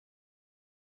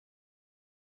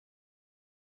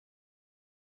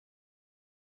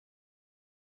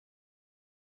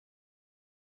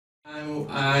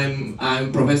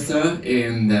I'm professor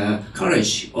in the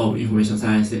College of Information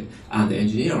Science and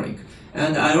Engineering,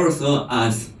 and I also,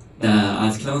 as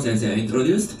Kitan Sensei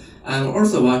introduced, I'm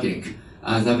also working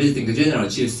as a visiting general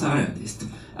chief scientist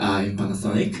in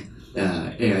Panasonic,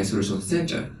 the AI Solutions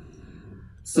Center.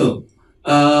 So,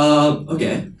 but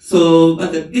I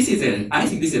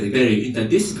think this is a very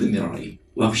interdisciplinary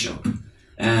workshop,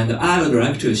 and I would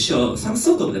like to show some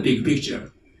sort of the big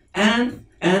picture, and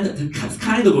the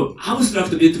kind of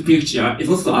abstract big picture is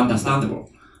also understandable.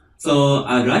 So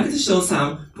I'd like to show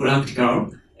some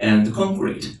practical and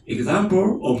concrete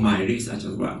example of my research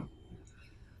as well.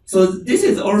 So this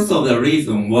is also the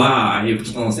reason why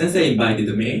Kitan Sensei invited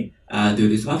me to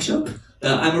this workshop.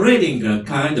 I'm reading a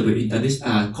kind of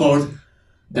called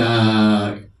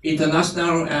the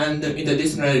International and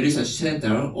Interdisciplinary Research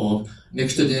Center of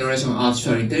Next Generation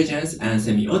Artificial Intelligence and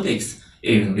Semiotics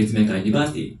in Ritsumeikan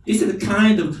University. This is a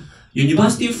kind of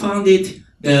university-funded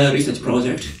research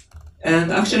project,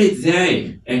 and actually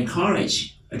they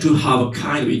encourage to have a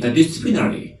kind of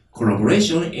interdisciplinary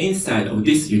collaboration inside of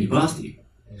this university.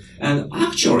 And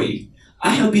actually,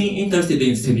 I have been interested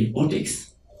in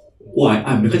semiotics. Why?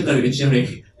 I'm a mechanical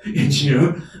engineering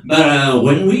engineer, but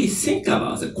when we think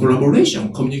about the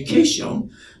collaboration, communication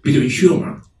between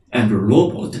human and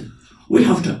robot, we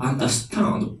have to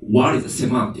understand what is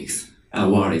semantics, and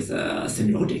what is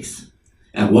semiotics,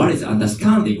 and what is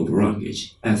understanding of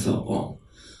language, and so on.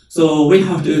 So we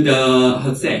have to,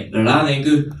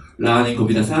 learning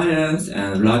computer science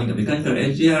and learning mechanical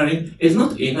engineering is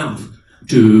not enough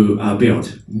to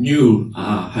build new,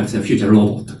 future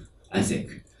robot, I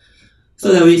think.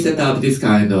 So that we set up this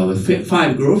kind of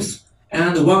 5 groups,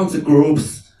 and one of the group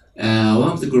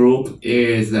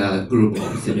is a group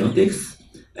of semiotics,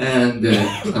 and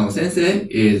Kitan Sensei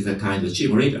is the kind of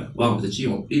team leader, one of the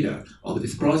team leader of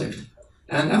this project.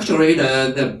 And actually,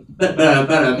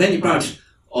 many parts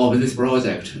of this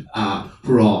project are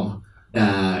from the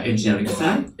engineering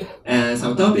side, and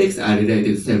some topics are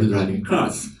related to self-driving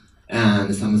cars,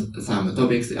 and some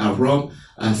topics are from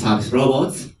service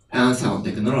robots and sound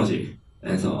technology,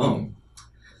 and so on.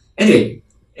 Anyway,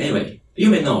 you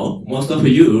may know, most of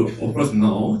you of course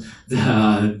know,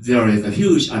 that there is a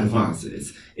huge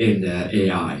advances in the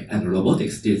AI and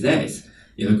robotics these days.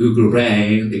 Google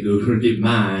Brain, the Google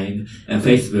DeepMind, and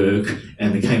Facebook,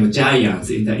 and the kind of giants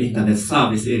in the internet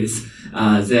services,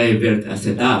 they built and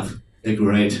set up the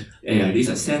great AI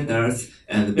research centers,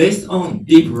 and based on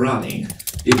deep learning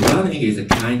is a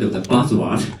kind of the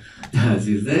buzzword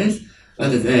these days.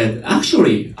 But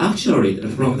actually,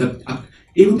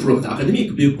 even from the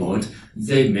academic viewpoint,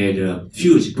 they made a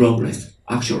huge progress,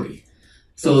 actually.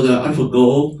 So the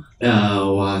AlphaGo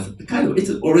was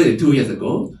it's already 2 years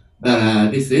ago,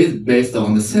 but this is based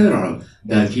on several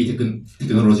key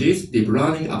technologies, deep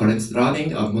learning, apparent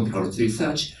learning, multi-color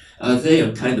research. They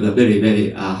are kind of a very,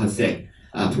 very,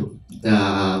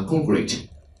 concrete,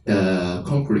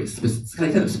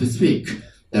 kind of specific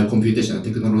computational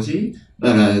technology,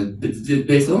 but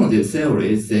based on these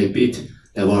theories, they beat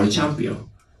the world champion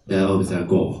of the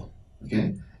Go.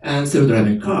 Okay, and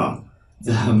self-driving car,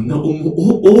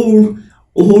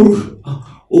 all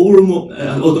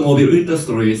automobile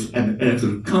industries and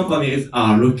electric companies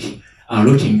are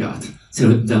looking at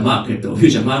the market or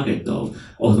future market of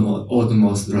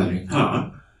autonomous driving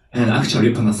car, and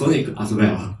actually Panasonic as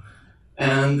well.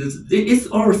 And it's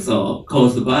also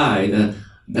caused by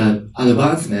the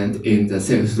advancement in the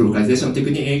self-localization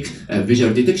technique,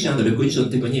 visual detection and recognition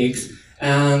techniques,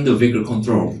 and vehicle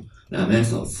control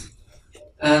methods.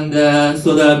 And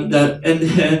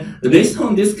based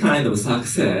on this kind of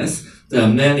success, the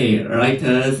many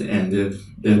writers and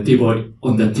the people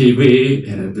on the TV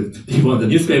and the people on the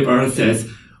newspaper says,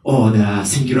 "Oh, the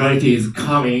singularity is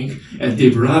coming, and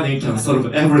deep learning can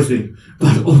solve everything."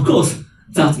 But of course,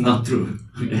 that's not true.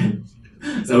 Okay?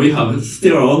 So we have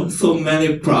still so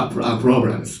many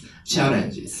problems,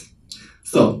 challenges.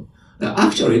 So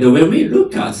actually, when we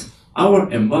look at our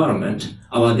environment,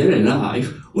 our daily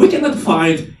life, we cannot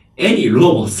find any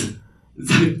robots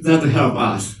that help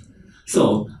us.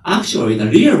 So actually, the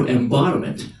real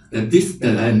environment, and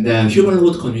the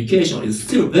human-robot communication is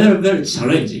still very, very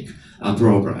challenging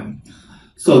problem.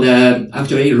 So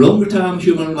actually long-term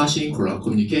human-machine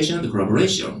communication and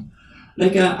collaboration,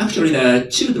 actually the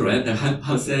children that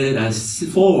have said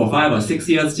 4 or 5 or 6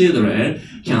 years children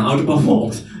can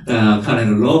outperform the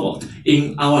current robot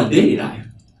in our daily life.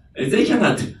 They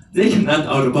cannot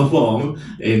outperform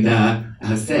in the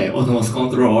autonomous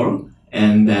control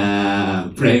and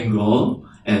playing Go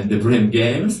and the playing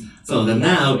games. So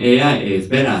now AI is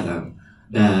better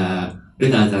than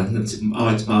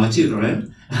our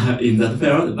children, in that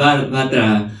field,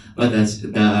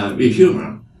 we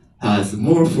human has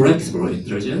more flexible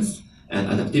intelligence and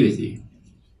adaptivity.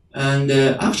 And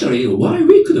actually, why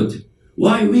we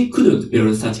couldn't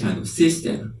build such kind of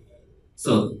system?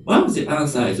 So one of the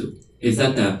answers is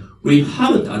that we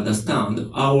haven't understand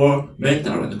our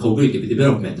mental and cognitive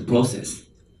development process.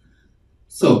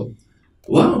 So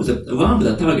one of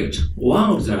the target,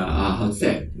 one of the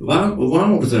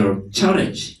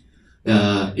challenge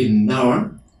in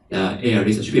our AI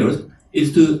research field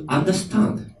is to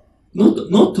understand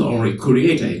not only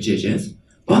create intelligence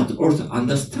but also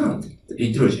understand the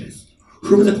intelligence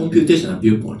from the computational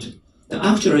viewpoint.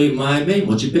 Actually, my main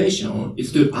motivation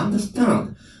is to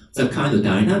understand the kind of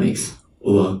dynamics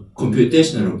or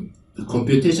computational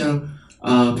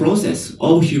process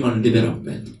of human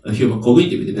development, human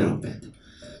cognitive development.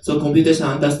 So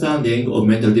computational understanding of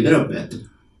mental development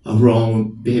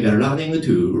from behavioral learning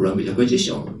to language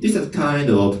acquisition. This is kind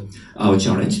of our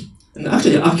challenge. And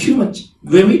actually,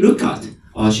 when we look at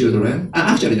our children,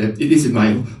 actually this is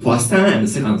my first son and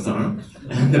second son,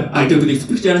 and I took this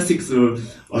picture 6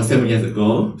 or 7 years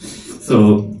ago.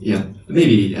 So yeah,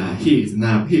 maybe he is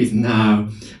now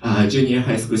a junior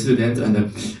high school student, and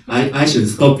I should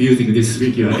stop using this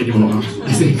figure anymore,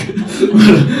 I think.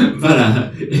 but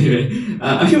anyway,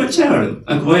 a human child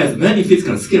acquires many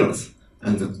physical skills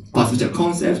and perceptual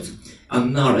concepts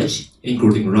and knowledge,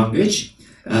 including language,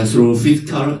 through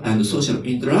physical and social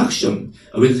interaction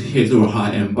with his or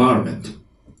her environment.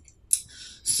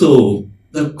 So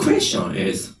the question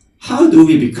is, how do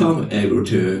we become able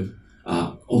to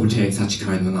obtain such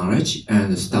kind of knowledge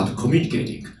and start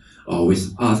communicating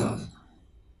with others?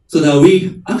 So that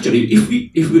we actually, if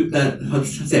we how to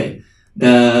say,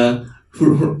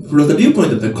 from the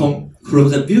viewpoint of the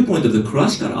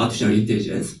classical artificial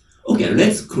intelligence, okay,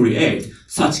 let's create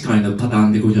such kind of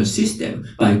pattern recognition system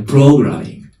by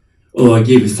programming or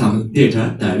give some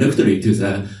data directly to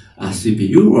the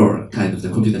CPU or kind of the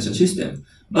computational system.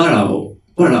 But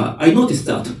I noticed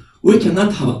that we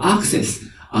cannot have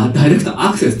direct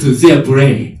access to their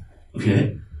brain.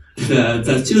 Okay,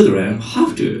 the children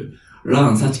have to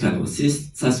learn such kind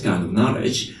of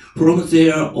knowledge from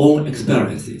their own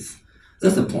experiences.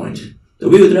 That's the point.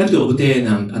 We would like to obtain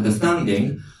an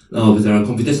understanding of the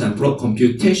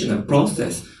computational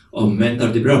process of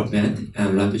mental development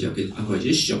and language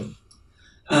acquisition.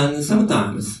 And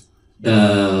sometimes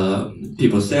the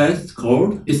people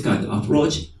call this kind of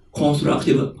approach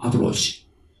constructive approach.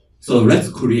 So let's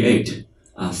create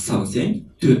something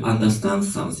to understand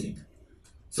something.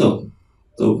 So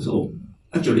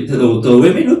actually,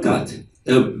 when we look at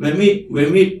when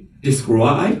we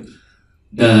describe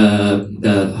the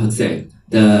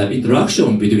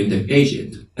interaction between the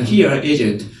agent. Here,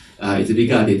 agent is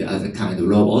regarded as a kind of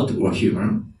robot or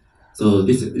human. So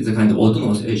this is a kind of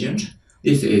autonomous agent.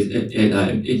 This is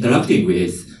interacting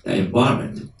with the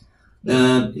environment.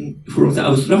 From the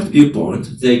abstract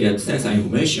viewpoint, they get sensor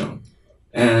information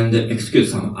and execute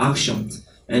some actions.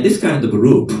 And this kind of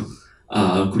loop,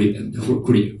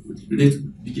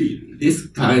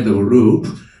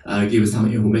 gives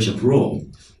some information flow.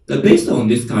 Based on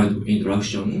this kind of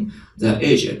interaction, the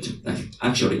agent,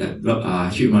 actually the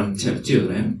human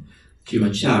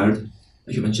child,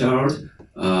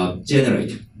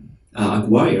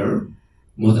 acquire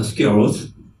motor skills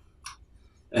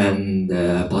and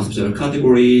perceptual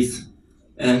categories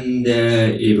and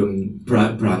even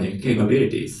planning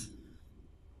capabilities.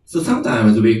 So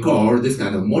sometimes we call this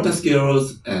kind of motor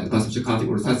skills and perceptual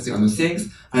categories, such kind of things,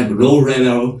 have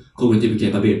low-level cognitive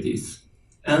capabilities.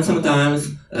 And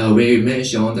sometimes we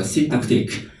mention the syntactic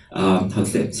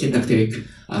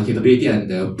capability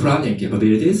and planning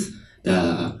capabilities,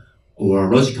 or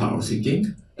logical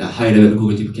thinking, the high-level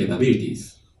cognitive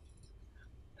capabilities.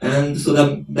 And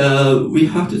so we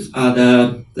have to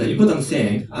the important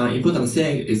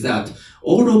thing is that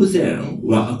all of them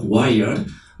were acquired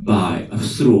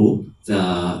through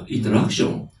the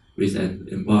interaction with an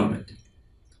environment.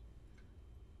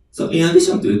 So in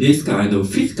addition to this kind of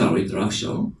physical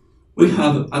interaction, we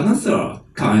have another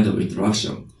kind of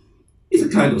interaction. It's a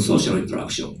kind of social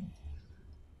interaction.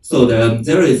 So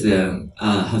there is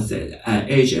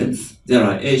agents. There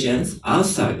are agents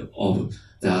outside of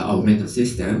our mental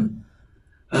system,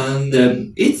 and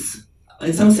it's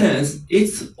in some sense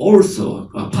it's also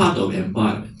a part of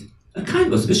environment, a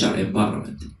kind of special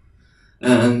environment,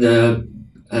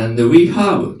 and we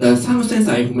have some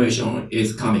sensor information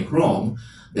is coming from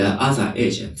the other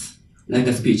agents, like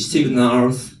the speech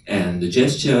signals and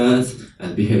gestures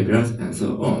and behaviors and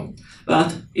so on.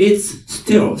 But it's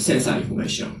still sensor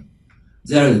information.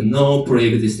 There is no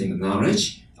pre-existing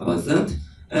knowledge about that,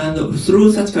 And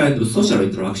through such kind of social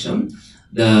interaction,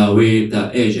 the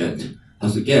agent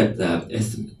has to get the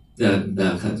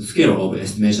kind of scale of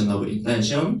estimation of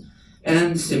intention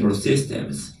and symbol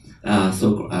systems,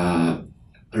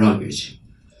 language.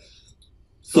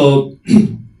 So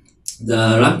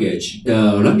the language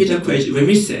acquisition, when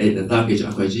we say the language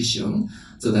acquisition,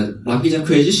 so the language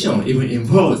acquisition even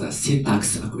involves a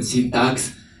syntax,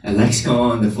 a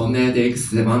lexicon, the phonetics,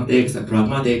 semantics, the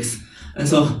pragmatics, and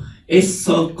so it's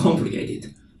so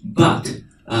complicated. But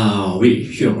we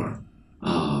human,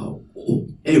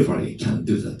 everybody can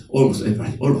do that. Almost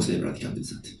everybody can do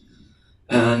that.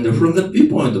 And from the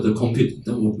viewpoint of the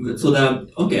computer,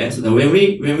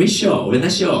 when I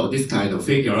show this kind of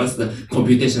figures, the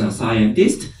computational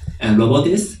scientists and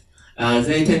robotists,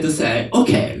 they tend to say,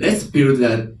 okay, let's build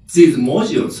these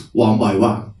modules one by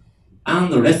one, and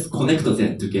let's connect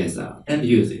them together and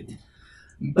use it.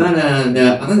 But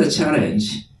another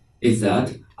challenge is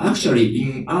that actually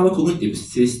in our cognitive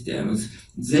systems,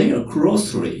 they are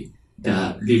closely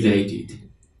related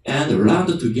and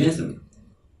learned together.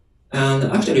 And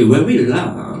actually, when we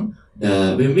learn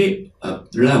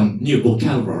new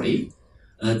vocabulary,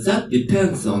 that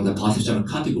depends on the perceptual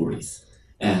categories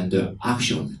and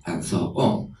action and so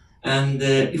on. And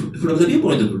from the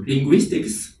viewpoint of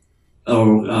linguistics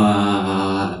or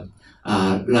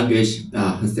language,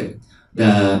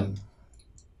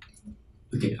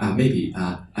 maybe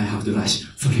I have to rush.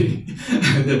 Sorry.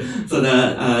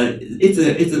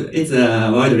 It's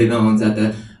widely known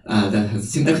that that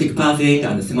syntactic parsing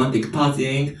and semantic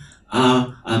parsing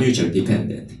are mutually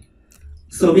dependent.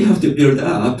 So we have to build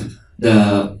up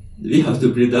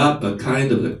a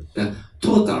kind of the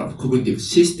total cognitive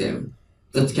system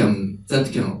that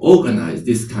can organize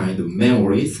this kind of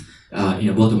memories in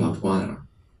a bottom-up manner.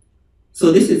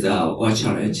 So this is our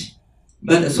challenge.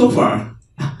 But so far,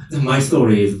 my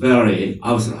story is very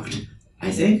abstract,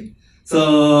 I think.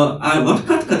 So what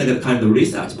kind of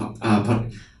research,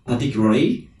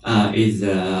 particularly, is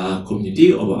the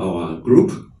community of our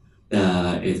group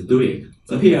is doing.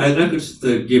 So here I'd like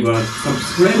to give some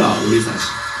flavor research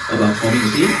about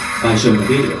community by showing a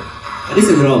video. This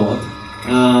is a robot.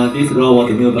 This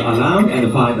robot moves around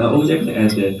and find an object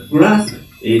and grasp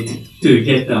it to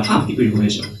get the haptic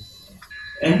information.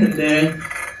 And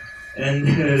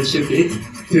shift it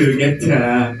to get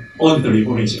auditory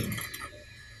information.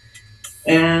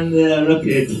 And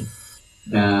rotate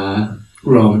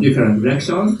from different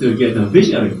directions to get the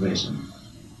visual information.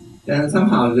 Then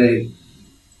somehow they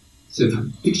took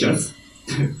pictures,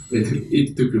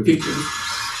 it took pictures,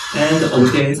 and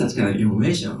obtained such kind of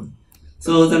information.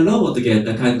 So the robot get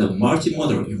the kind of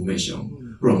multimodal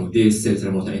information from this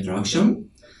sensor-motor interaction.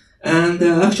 And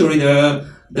actually okay,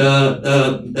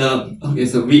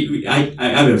 so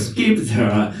I will skip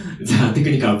the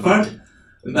technical part,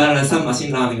 but some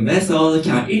machine learning method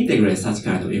can integrate such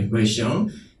kind of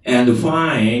information and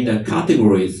find the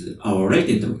categories or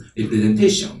related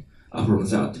representation from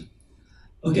that.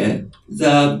 Okay,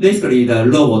 basically the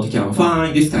robot can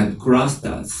find this kind of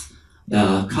clusters,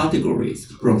 the categories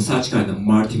from such kind of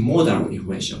multimodal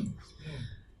information.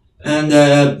 And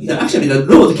actually the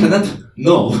robot cannot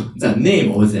know the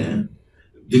name of them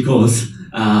because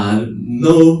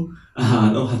no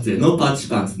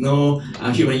participants, no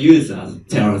human users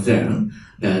tell them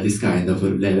this kind of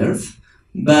levels.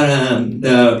 But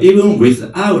even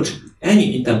without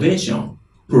any intervention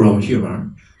from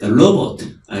human, the robot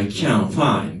can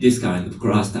find this kind of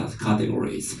clusters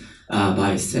categories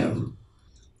by itself.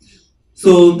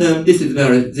 So this is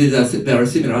very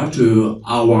similar to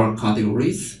our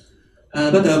categories.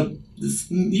 But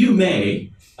you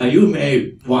may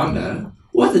wonder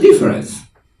what's the difference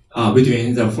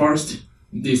between the first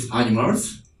these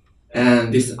animals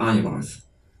and these animals.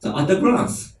 So at a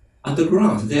glance,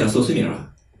 they are so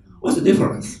similar. What's the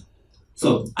difference?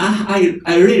 So I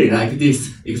really like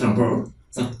this example.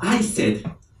 So I said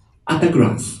at a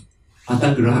glance. At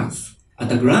a glance.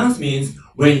 At a glance means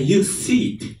when you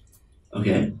see it.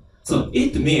 Okay? So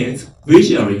it means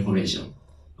visual information.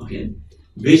 Okay?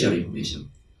 Visual information.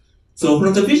 So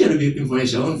from the visual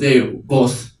information, they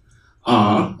both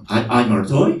are animal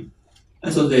toy.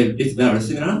 And so it's very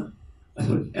similar.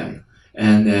 And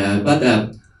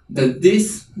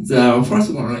the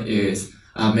first one is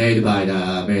made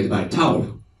of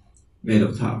towel,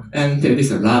 and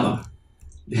this is rubber.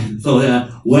 So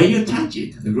when you touch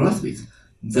it and grasp it,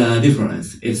 the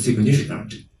difference is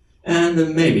significant,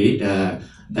 and maybe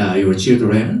your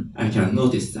children can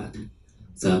notice that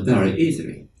very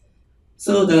easily.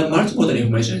 So the multimodal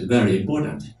information is very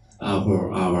important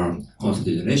for our concept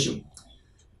generation.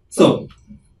 So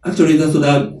actually, the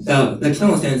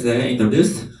Kitano sensei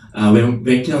introduced when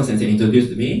Kino Sensei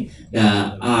introduced me,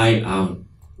 I am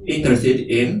interested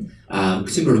in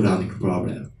simple grounding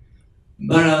problem.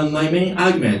 But my main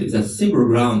argument is that simple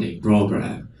grounding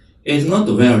problem is not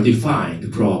a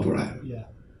well-defined problem. Yeah.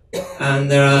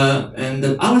 And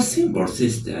our symbol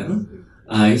system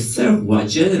itself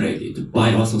was generated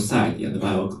by our society and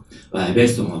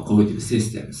based on our cognitive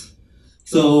systems.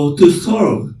 So to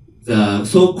solve the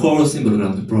so-called simple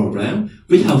grounding problem,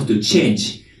 we have to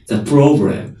change the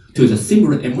problem to the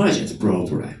simple emergence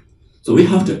problem. So we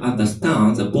have to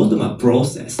understand the bottom-up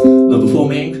process of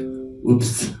forming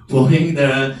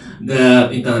the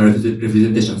internal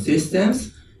representation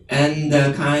systems and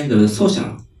the kind of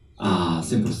social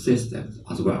simple systems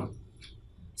as well.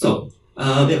 So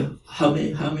how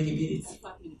many minutes?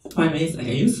 5 minutes I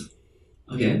can use?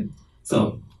 Okay.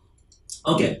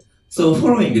 So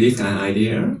following this kind of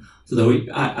idea, so we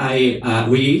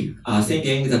are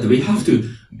thinking that we have to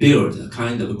build a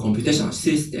kind of a computational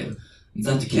system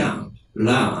that can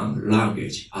learn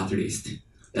language at least,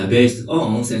 based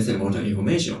on sensory motor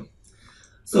information.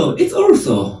 So it's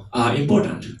also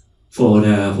important for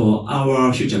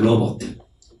our future robot.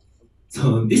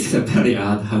 So this is a very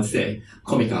how to say,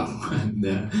 comical and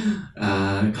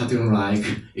cartoon-like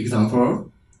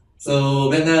example. So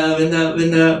when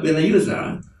the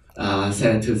user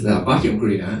said to the vacuum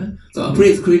cleaner, so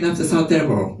please clean up the sub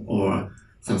table or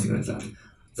something like that,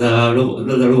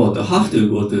 the robot have to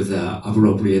go to the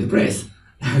appropriate place,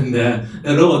 and the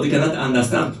robot cannot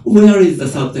understand where is the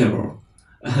sub table.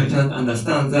 Cannot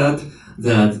understand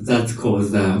that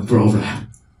causes the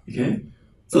problem. Okay.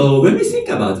 So when we think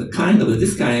about kind of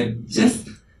this kind, just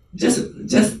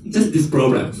this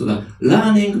problem, so the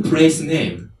learning place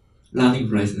name.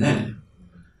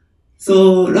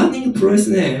 So learning place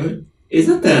name is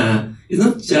not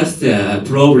just a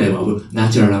problem of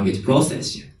natural language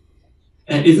processing,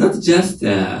 and it's not just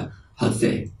how to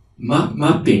say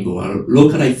mapping or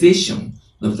localization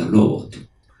of the robot.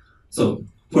 So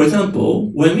for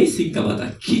example, when we think about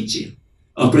a kitchen,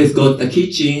 please go to the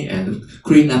kitchen and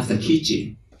clean up the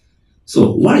kitchen.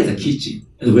 So what is the kitchen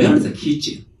and where is the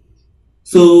kitchen?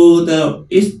 So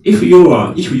if you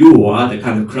are the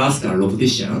kind of classical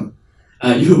robotician,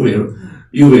 you will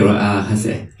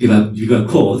give a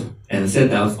code and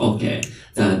set out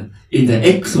that in the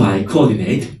XY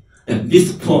coordinate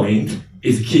this point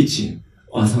is kitchen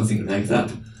or something like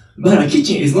that. But a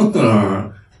kitchen is not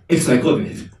a XY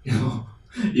coordinate,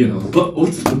 But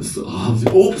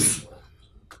oops.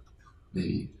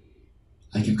 Maybe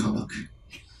I can come back.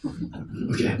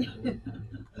 Okay.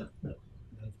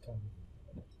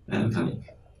 I'm coming.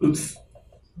 Oops.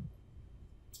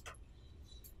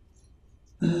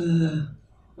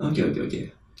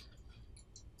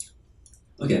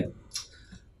 Okay.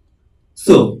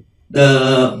 So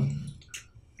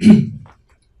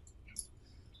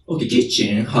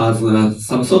kitchen has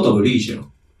some sort of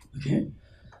region. Okay.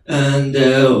 And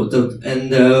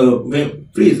when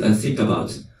please remember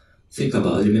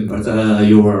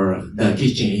the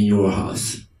kitchen in your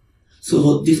house.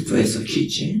 So this place is a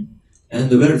kitchen,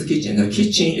 and where is the kitchen? The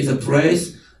kitchen is a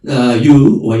place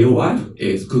you or your wife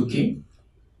is cooking,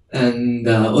 and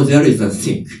there is a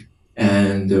sink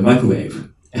and a microwave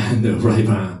and a fry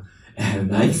pan and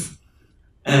knives,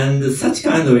 and such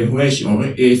kind of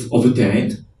information is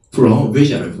obtained from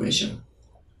visual information.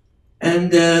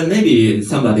 And maybe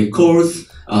somebody calls,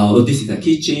 this is a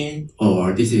kitchen,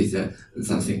 or this is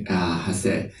something,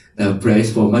 the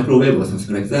place for microwave or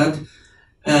something like that.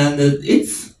 And it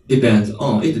depends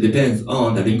on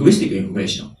the linguistic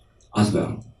information as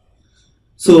well.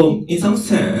 So in some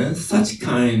sense, such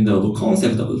kind of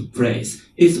concept of place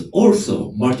is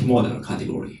also multimodal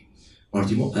category.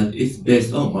 It's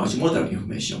based on multimodal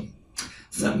information.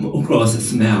 Of course,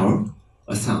 smell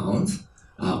or sounds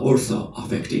are also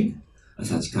affecting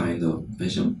such kind of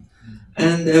information.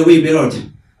 And we built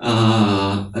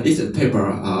this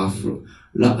paper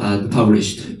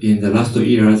published in the last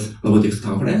year's robotics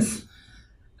conference,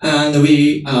 and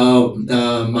we built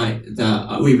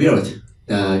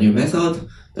the new method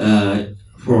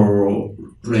for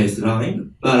place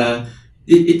learning, but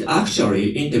it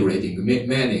actually integrating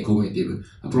many cognitive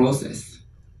process.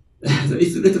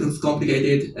 It's a little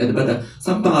complicated, but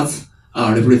some parts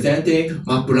are representing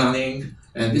map learning,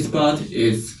 and this part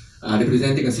is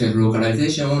representing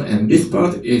self-localization, and this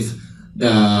part is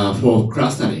for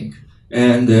clustering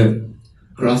and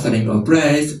clustering of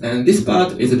place, and this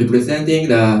part is representing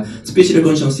the speech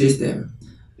recognition system.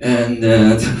 And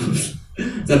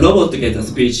the robot gets a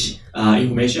speech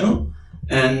information,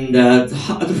 and at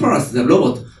first the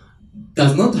robot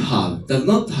does not have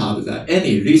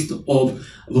any list of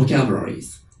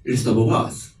vocabularies, list of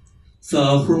words.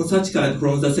 So from such kind,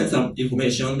 from the sensor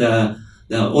information, the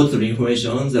auditory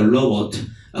information, the robot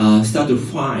start to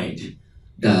find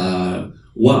the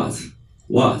words,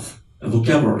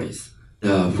 vocabularies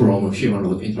from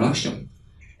human-robot interaction.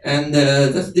 And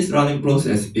this learning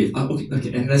process is,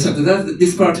 okay. And so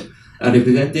this part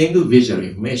representing visual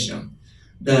information.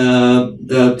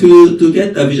 To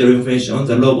get the visual information,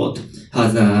 the robot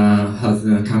has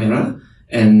a camera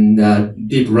and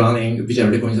deep learning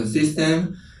visual recognition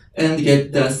system, and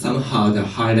get somehow the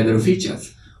high level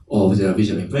features of the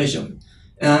visual information.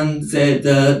 And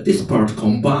this part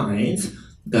combines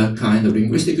the kind of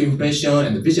linguistic information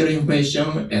and visual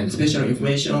information and spatial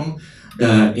information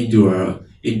into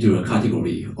a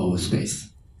category of space.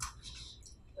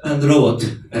 And the robot,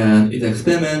 in the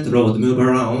experiment, the robot move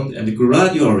around and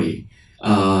gradually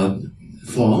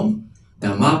form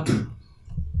the map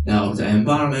of the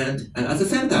environment. And at the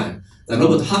same time, the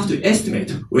robot has to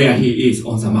estimate where he is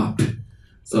on the map.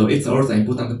 So it's also an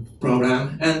important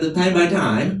problem. And time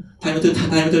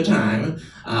to time,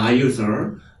 a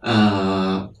user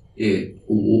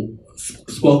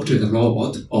spoke to the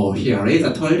robot, or here is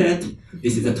a toilet,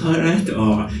 this is a toilet,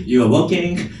 or you are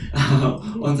walking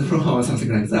on the floor, or something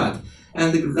like that.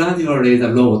 And gradually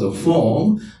the robot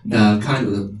form the kind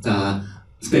of the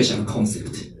spatial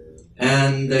concept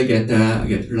and get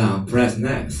learn place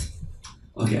names.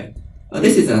 Okay,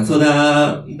 this is so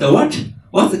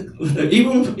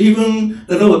even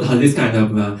the robot has this kind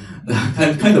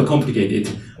of complicated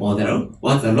model.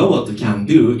 What the robot can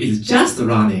do is just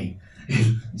learning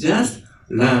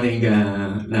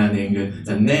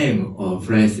the name of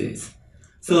phrases.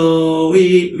 So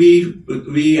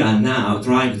we are now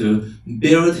trying to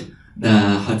build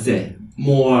the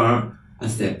more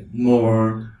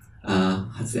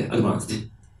advanced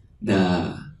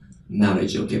the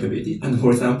knowledge or capability. And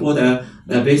for example,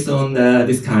 based on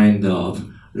this kind of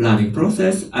learning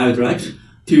process, I would like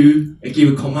to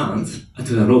give commands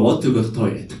to the robot to go to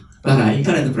toilet. But in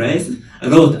current place, a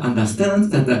robot understands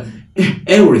that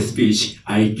every speech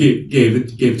I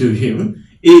gave to him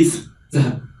is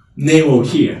the name of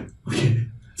here. Okay.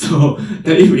 So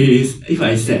if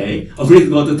I say, oh, please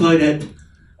go to toilet,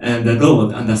 and the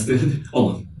robot understood,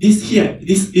 oh, this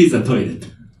is a toilet,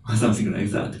 or something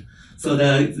like that. So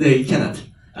they cannot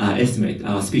estimate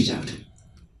our speech out.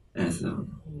 And so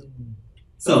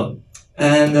so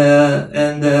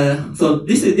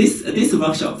this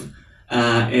workshop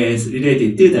is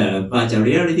related to the virtual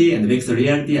reality and mixed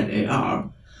reality and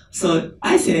AR. So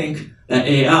I think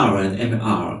the AR and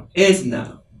MR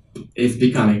is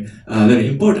becoming very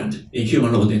important in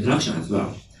human-robot interaction as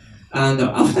well. And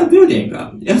after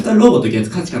robot gets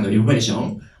such kind of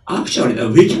information, actually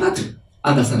we cannot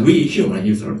understand, we human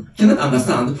users cannot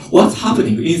understand what's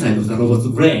happening inside of the robot's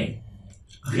brain.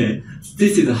 Okay,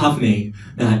 this is happening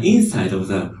inside of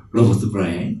the robot's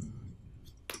brain.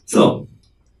 So,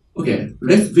 okay,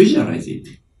 let's visualize it.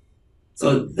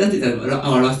 So that is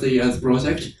our last year's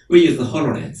project. We use the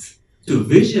HoloLens to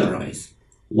visualize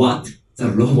what the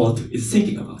robot is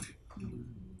thinking about.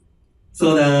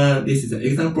 So this is an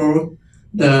example.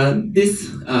 This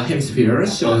hemisphere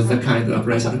shows the kind of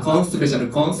special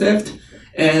concept,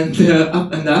 and the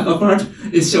upper part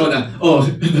is shown that, oh,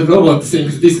 the robot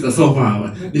thinks this is the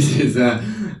sofa, this is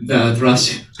the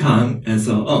trash can, and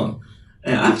so on.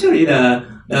 And actually, the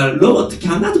robot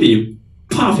cannot be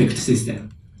perfect system.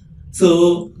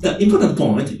 So the important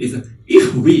point is,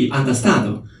 if we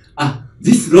understand,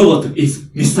 this robot is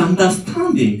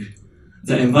misunderstanding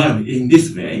the environment in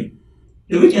this way,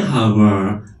 then we can have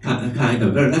a kind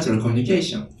of very natural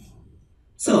communication.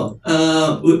 So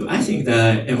I think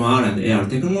the MR and AR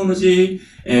technology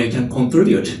can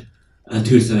contribute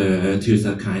to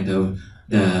the kind of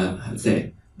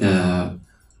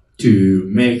to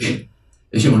make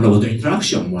the human-robot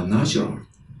interaction more natural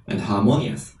and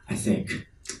harmonious, I think.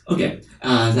 Okay,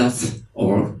 that's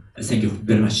all. Thank you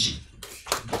very much.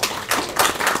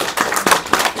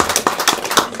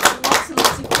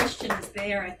 Lots of questions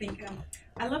there, I think.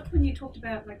 I loved when you talked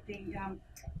about like the,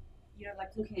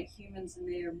 like looking at humans and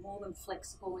their more than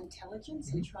flexible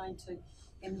intelligence and trying to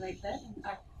emulate that. And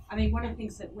I mean, one of the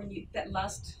things that that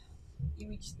last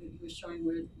image that you were showing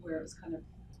where it was kind of,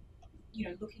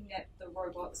 looking at the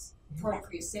robot's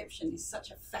proprioception is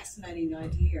such a fascinating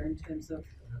idea in terms of,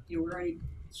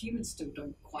 humans still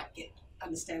don't quite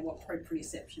understand what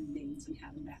proprioception means and how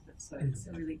to map it. So it's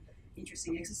a really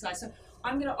interesting exercise. So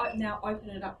I'm going to now open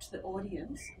it up to the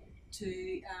audience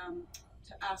to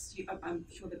ask you. I'm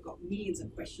sure they've got millions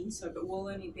of questions, but we'll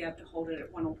only be able to hold it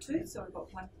at one or two. So I've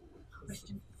got one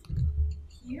question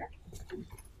here,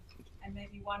 and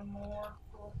maybe one more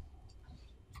for.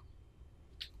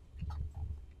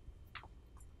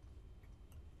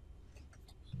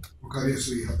 My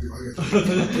name's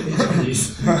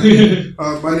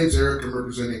Eric. I'm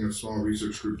representing a small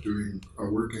research group doing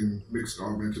work in mixed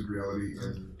augmented reality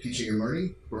and teaching and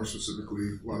learning. More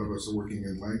specifically, a lot of us are working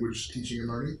in language teaching and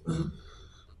learning.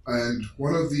 And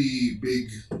one of the big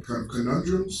kind of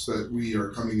conundrums that we are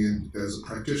coming in as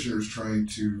practitioners trying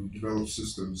to develop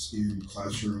systems in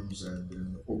classrooms and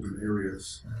in open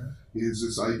areas is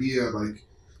this idea like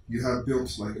you have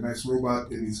built like a nice robot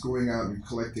and it's going out and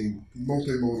collecting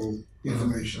multimodal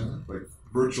information, like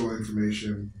virtual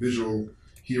information, visual,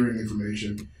 hearing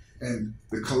information, and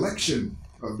the collection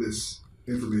of this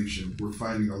information, we're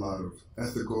finding a lot of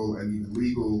ethical and even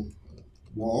legal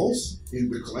walls in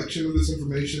the collection of this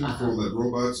information for the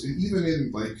robots, and even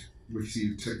in like we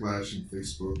see Techlash and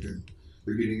Facebook, and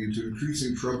they're getting into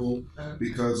increasing trouble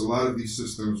because a lot of these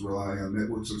systems rely on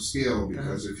networks of scale.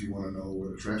 Because if you want to know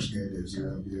what a trash can is, you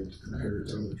want to be able to compare it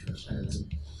to other trash cans,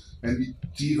 and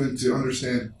even to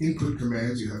understand input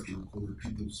commands, you have to record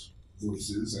people's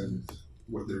voices and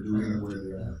what they're doing and where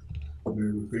they are.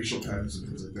 With facial patterns and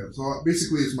things like that. So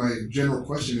basically, it's my general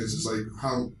question is like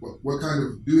what kind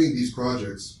of doing these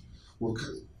projects,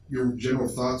 your general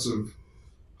thoughts of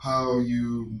how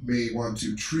you may want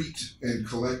to treat and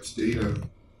collect data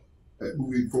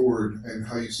moving forward, and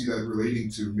how you see that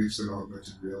relating to mixed and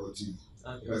augmented reality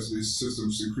as these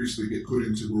systems increasingly get put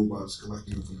into robots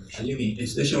collecting information. You mean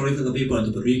especially for the people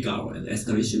and the legal and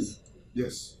ethical issues?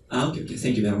 Yes. Okay,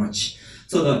 thank you very much.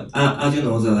 So as you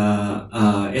know, the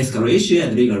ethical issue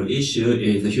and legal issue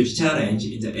is a huge challenge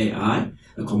in the AI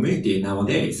community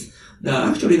nowadays.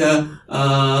 The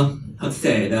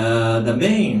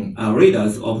main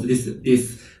leaders of the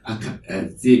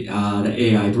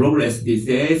AI progress these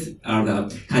days are the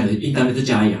kind of internet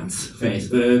giants,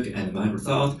 Facebook and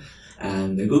Microsoft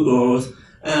and Google,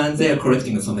 and they are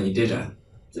collecting so many data.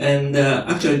 And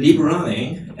actually, deep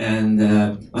learning and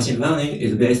machine learning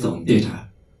is based on data.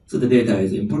 So the data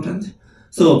is important.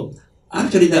 So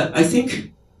actually, I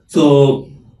think so.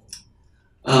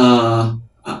 My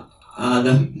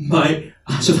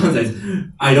short answer is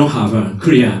I don't have a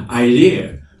clear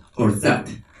idea for that.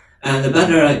 And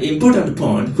but important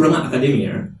point from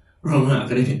academic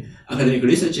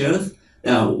researchers,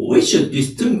 we should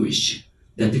distinguish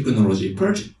the technology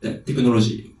part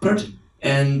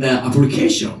and the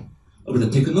application of the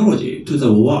technology to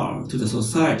the world, to the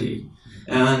society,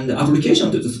 and the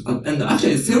application to this. And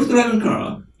actually, self-driving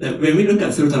car. When we look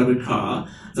at self-driving car,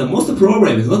 the most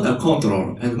problem is not the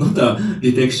control and not the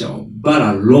detection, but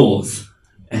laws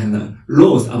and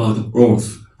laws about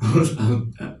laws.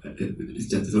 It's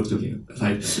just talking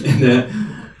aside. And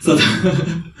so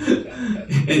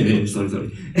anyway,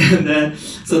 sorry. And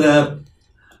so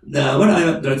what I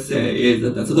would like to say is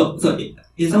that so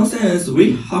in some sense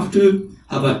we have to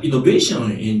have an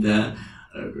innovation in the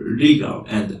legal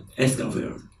and ethical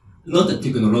field, not the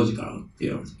technological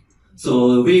field.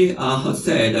 So we have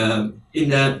said in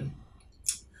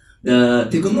the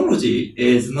technology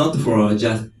is not for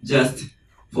just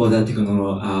for the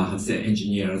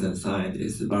engineers and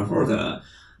scientists, but for the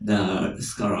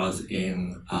scholars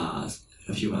in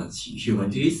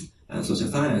humanities and social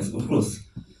science, of course.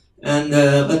 And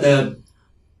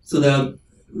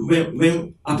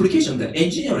when application, the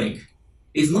engineering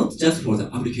is not just for the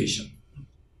application.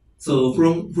 So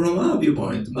from our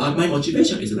viewpoint, my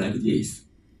motivation is like this.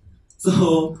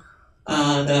 So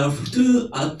to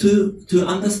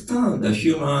understand the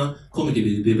human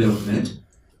cognitive development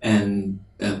and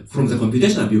from the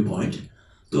computational viewpoint,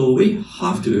 so we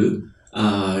have to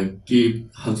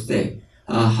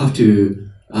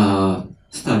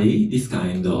study this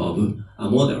kind of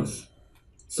models.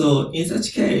 So in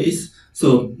such case,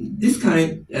 so this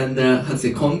kind and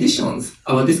conditions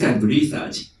about this kind of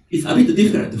research is a bit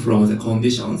different from the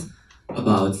conditions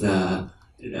about the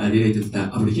related to the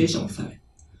application side.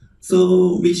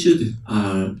 So we should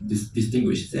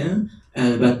distinguish them,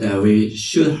 but we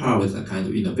should have a kind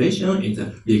of innovation in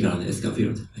the legal and ethical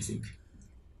field, I think.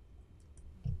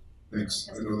 Thanks.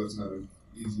 I know that's not an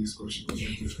easiest question.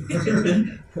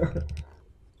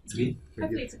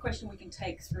 Hopefully it's a question we can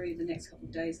take through the next couple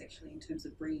of days, actually, in terms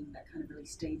of bringing that kind of really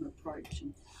STEAM approach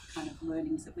and kind of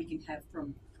learnings that we can have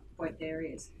from both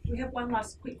areas. Do we have one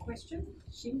last quick question?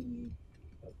 Shin?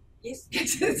 Yes?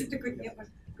 That's a quick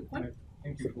one.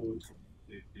 Thank you for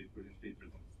the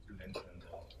presentation of students, and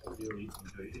I really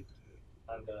enjoyed it.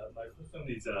 And my question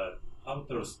is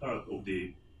after the start of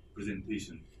the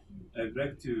presentation, I'd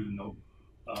like to know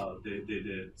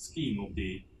the scheme of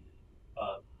the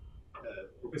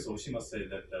Professor Oshima said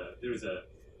that there is a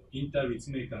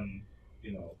inter-Ritsumeikan,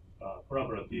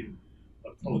 collaborative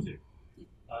project,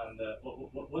 and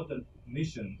what the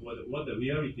mission, what the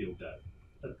reality of that,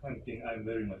 that kind of thing I'm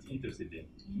very much interested in.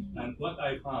 And what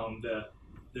I found,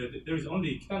 there is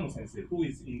only Kitano-sensei who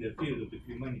is in the field of the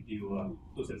humanity or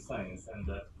social science, and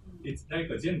it's like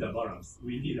a gender balance.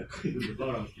 We need a kind of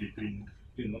balance between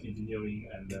engineering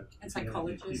and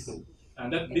psychologists. people.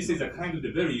 And that this is a kind of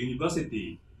the very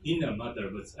university inner matter,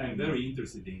 but I'm very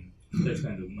interested in that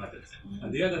kind of matters.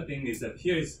 And the other thing is that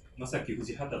here is Masaki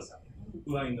Fujihata-san,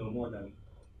 who I know more than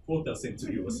quarter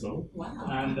century or so. Wow.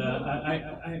 And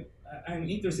I'm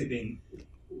interested in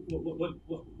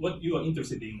what you are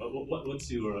interested in. What's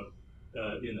your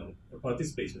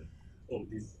participation of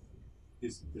this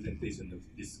presentation of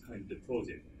this kind of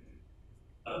project?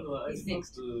 I Who's not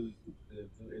next? do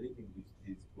anything with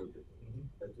this project.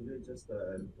 Today just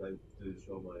I'm trying to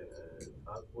show my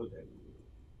art project.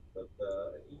 But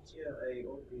each year I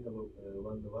only have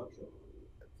one workshop.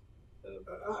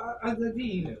 As a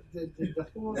dean, the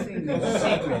whole thing is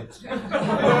secret.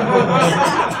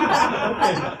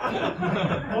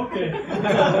 Okay.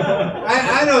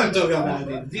 I don't talk about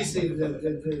it. This is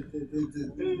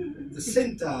the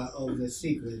center of the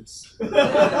secrets.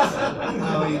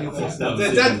 Our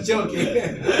university. That's joking.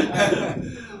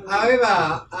 However,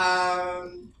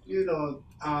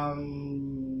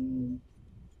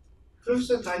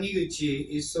 Professor Taniguchi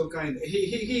is so kind.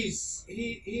 He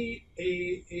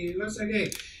once again,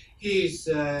 he is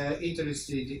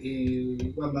interested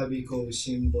in what might be called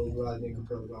symbol learning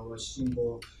program or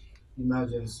symbol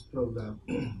emergence program,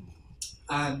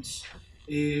 and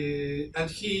he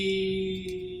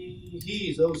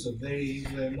is also very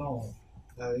well known.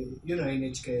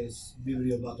 NHK's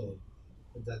Biblio Battle,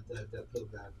 that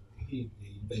program, he the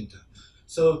inventor.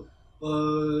 So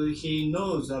he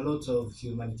knows a lot of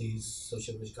humanities,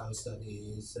 sociological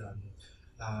studies, and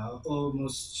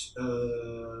almost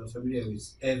familiar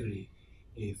with every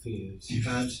field.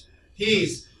 And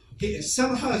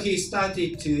somehow he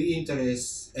started to be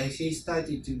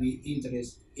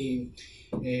interested in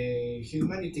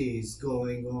humanities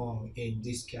going on in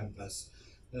this campus.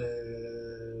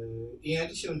 In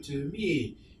addition to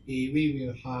me, we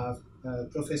will have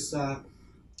Professor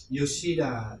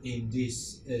Yoshida in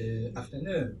this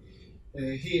afternoon.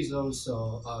 He is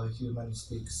also a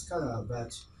humanistic scholar,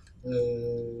 but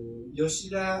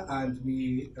Yoshida and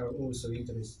me are also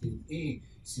interested in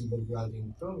symbol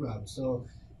grading program. So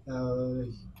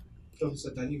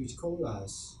Professor Taniguchi called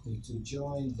us to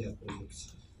join their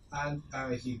project, and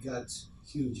he got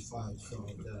huge funds from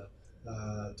the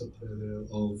top level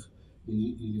of the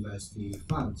university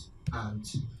fund, and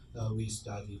we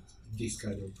studied this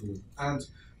kind of group. And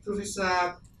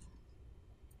Professor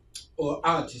or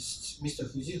artist, Mr.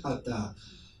 Fujihata,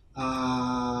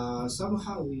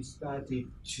 somehow we started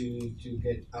to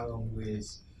get along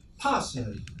with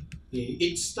personally.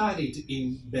 It started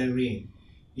in Berlin.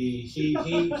 He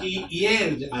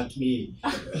yelled at me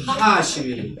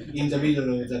harshly in the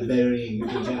middle of the Berlin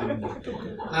in Germany,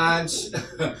 and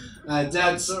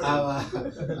that's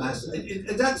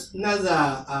that's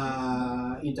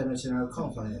another international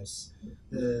conference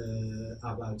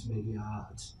about media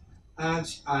art, and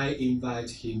I invite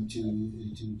him to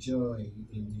join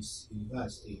in this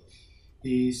university.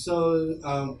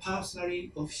 So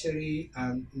personally, officially,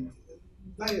 and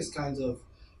various kinds of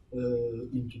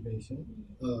incubation,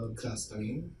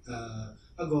 clustering are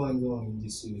going on in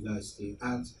this university,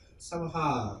 and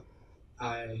somehow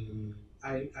I'm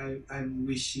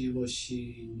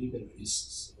wishy-washy liberalist.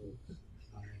 So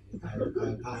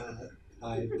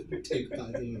I take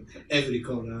part in every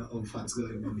corner of what's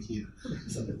going on here.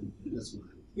 So that's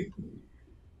why.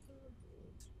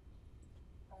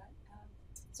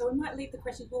 So we might leave the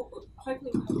questions. Well,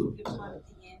 hopefully we'll have a little bit of time at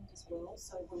the end as well.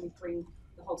 So when we bring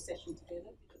the whole session